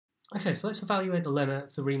Okay, so let's evaluate the limit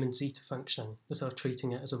of the Riemann zeta function. We're sort of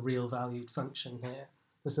treating it as a real valued function here.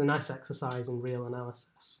 This is a nice exercise in real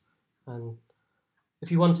analysis. And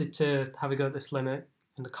if you wanted to have a go at this limit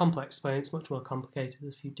in the complex domain, it's much more complicated.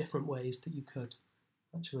 There's a few different ways that you could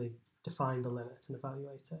actually define the limit and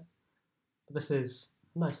evaluate it. But this is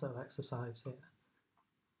a nice little exercise here.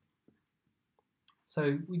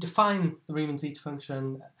 So we define the Riemann zeta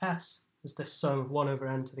function S as this sum of 1 over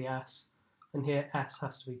n to the s, and here s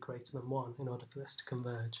has to be greater than 1 in order for this to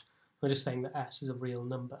converge. We're just saying that s is a real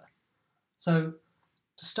number. So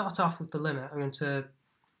to start off with the limit, I'm going to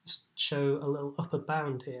just show a little upper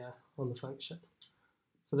bound here on the function.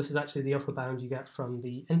 So this is actually the upper bound you get from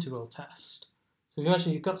the integral test. So if you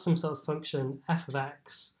imagine you've got some sort of function f of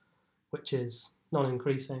x, which is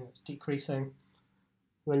non-increasing, it's decreasing.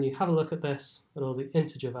 When you have a look at this, at all the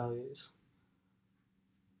integer values,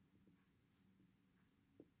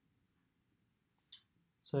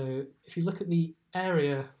 so if you look at the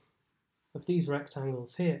area of these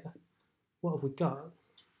rectangles here, what have we got?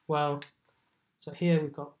 Well, so here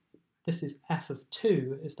we've got, this is f of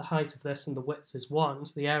 2 is the height of this and the width is 1,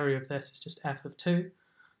 so the area of this is just f of 2.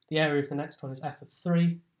 The area of the next one is f of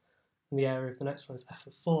 3, and the area of the next one is f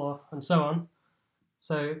of 4, and so on.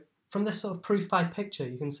 So from this sort of proof by picture,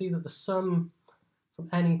 you can see that the sum from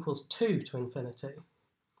n equals 2 to infinity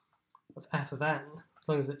of f of n, as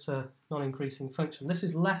long as it's a non-increasing function, this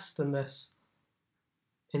is less than this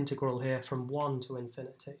integral here from 1 to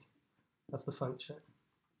infinity of the function.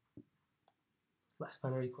 It's less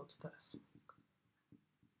than or equal to this.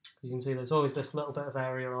 You can see there's always this little bit of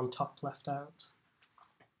area on top left out.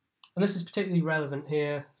 And this is particularly relevant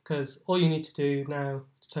here because all you need to do now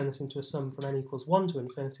to turn this into a sum from n equals 1 to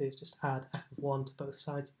infinity is just add f of 1 to both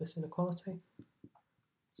sides of this inequality.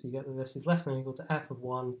 So you get that this is less than or equal to f of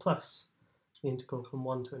 1 plus the integral from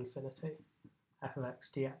 1 to infinity, f of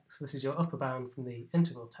x dx. So this is your upper bound from the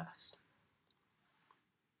integral test.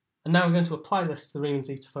 And now we're going to apply this to the Riemann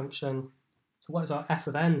zeta function. So what is our f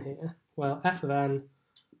of n here? Well, f of n,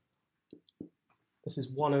 this is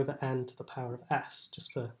 1 over n to the power of s,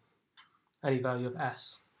 just for any value of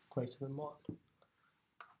s greater than 1.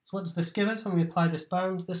 So what does this give us when we apply this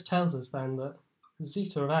bound? This tells us then that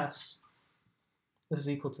zeta of s, this is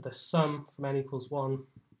equal to the sum from n equals 1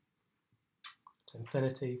 to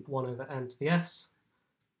infinity, 1 over n to the s.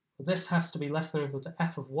 This has to be less than or equal to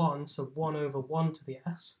f of 1, so 1 over 1 to the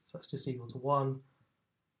s, so that's just equal to 1,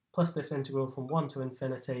 plus this integral from 1 to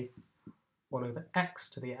infinity, 1 over x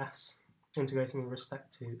to the s, integrating with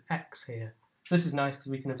respect to x here. So this is nice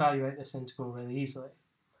because we can evaluate this integral really easily.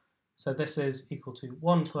 So this is equal to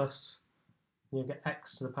 1 plus, and you'll get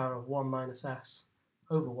x to the power of 1 minus s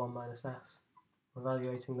over 1 minus s. We're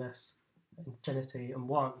evaluating this at infinity and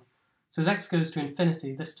 1. So as x goes to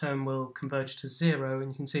infinity, this term will converge to 0, and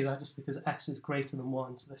you can see that just because s is greater than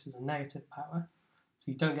 1, so this is a negative power.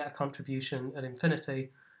 So you don't get a contribution at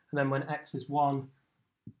infinity, and then when x is 1,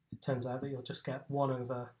 it turns out that you'll just get 1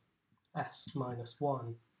 over s minus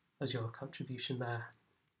 1 as your contribution there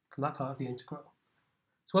from that part of the integral.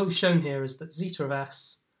 So what we've shown here is that zeta of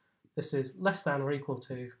s, this is less than or equal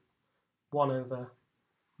to 1 over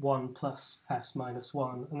 1 plus s minus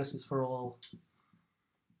 1, and this is for all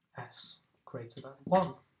s greater than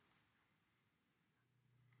 1.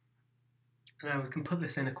 And now we can put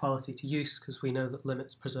this inequality to use because we know that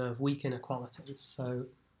limits preserve weak inequalities. So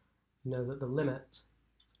we know that the limit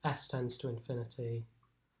s tends to infinity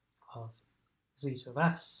of zeta of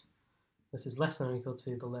s, this is less than or equal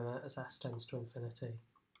to the limit as s tends to infinity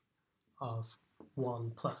of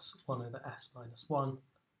 1 plus 1 over s minus 1.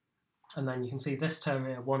 And then you can see this term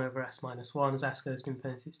here, 1 over s minus 1, as s goes to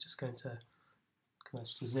infinity, it's just going to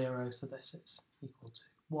converge to 0, so this is equal to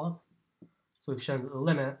 1. So we've shown that the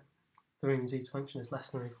limit, the Riemann zeta function, is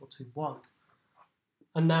less than or equal to 1.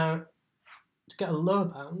 And now, to get a lower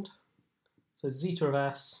bound, so zeta of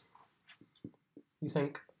s, you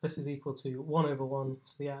think this is equal to 1 over 1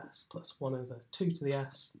 to the s plus 1 over 2 to the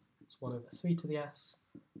s plus 1 over 3 to the s,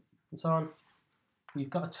 and so on. We've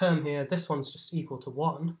got a term here, this one's just equal to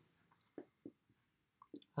 1,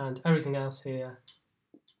 and everything else here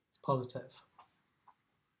is positive.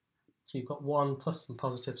 So you've got 1 plus some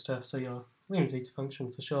positive stuff, so your Riemann zeta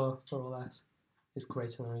function for sure, for all s, is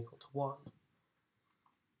greater than or equal to 1.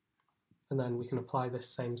 And then we can apply this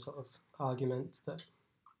same sort of argument that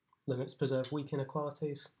limits preserve weak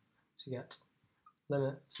inequalities. So you get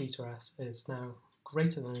limit zeta s is now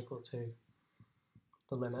greater than or equal to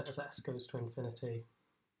the limit as s goes to infinity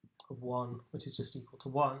of 1, which is just equal to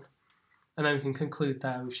 1. And then we can conclude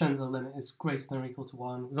there, we've shown that the limit is greater than or equal to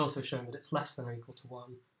 1, we've also shown that it's less than or equal to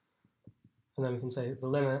 1. And then we can say that the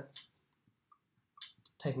limit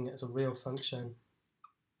taking it as a real function,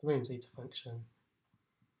 the Riemann zeta function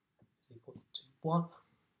is equal to 1.